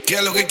¿Qué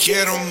es lo que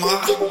quiero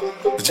más?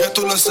 Ya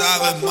tú lo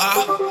sabes más.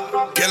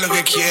 ¿Qué es lo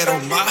que quiero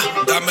más?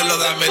 Dámelo,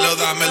 dámelo,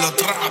 dámelo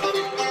trap.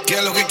 ¿Qué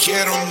es lo que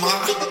quiero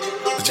más?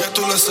 Ya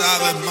tú lo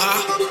sabes más.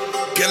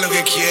 ¿Qué es lo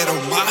que quiero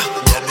más?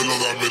 Dámelo,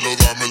 dámelo,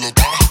 dámelo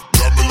trap.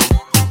 Dámelo,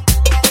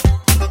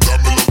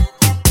 dámelo,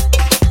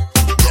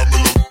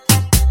 dámelo.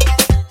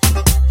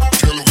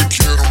 ¿Qué es lo que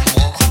quiero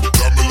más?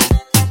 Dámelo,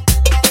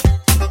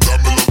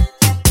 dámelo,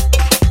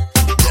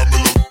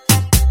 dámelo.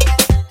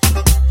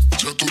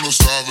 Ya tú lo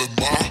sabes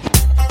más.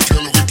 ¿Qué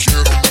es lo que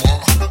quiero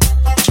más?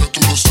 Ya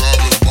tú lo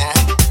sabes más.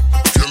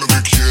 ¿Qué es lo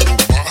que quiero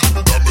más?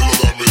 Dámelo,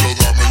 dámelo,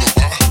 dámelo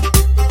más.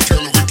 ¿Qué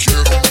es lo que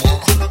quiero más?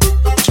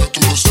 Ya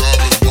tú lo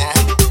sabes más.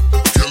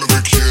 ¿Qué es lo que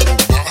quiero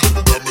más?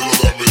 Dámelo,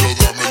 dámelo,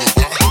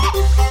 dámelo más.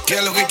 ¿Qué es lo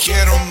que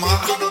quiero más?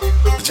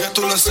 Ya tú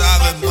lo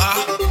sabes más.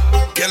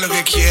 ¿Qué es lo que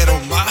quiero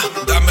más?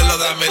 Dámelo,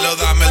 dámelo,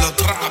 dámelo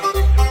trap.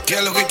 ¿Qué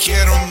es lo que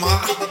quiero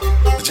más?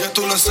 Ya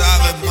tú lo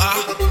sabes más.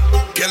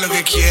 ¿Qué es lo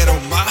que quiero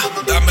más?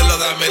 Dámelo.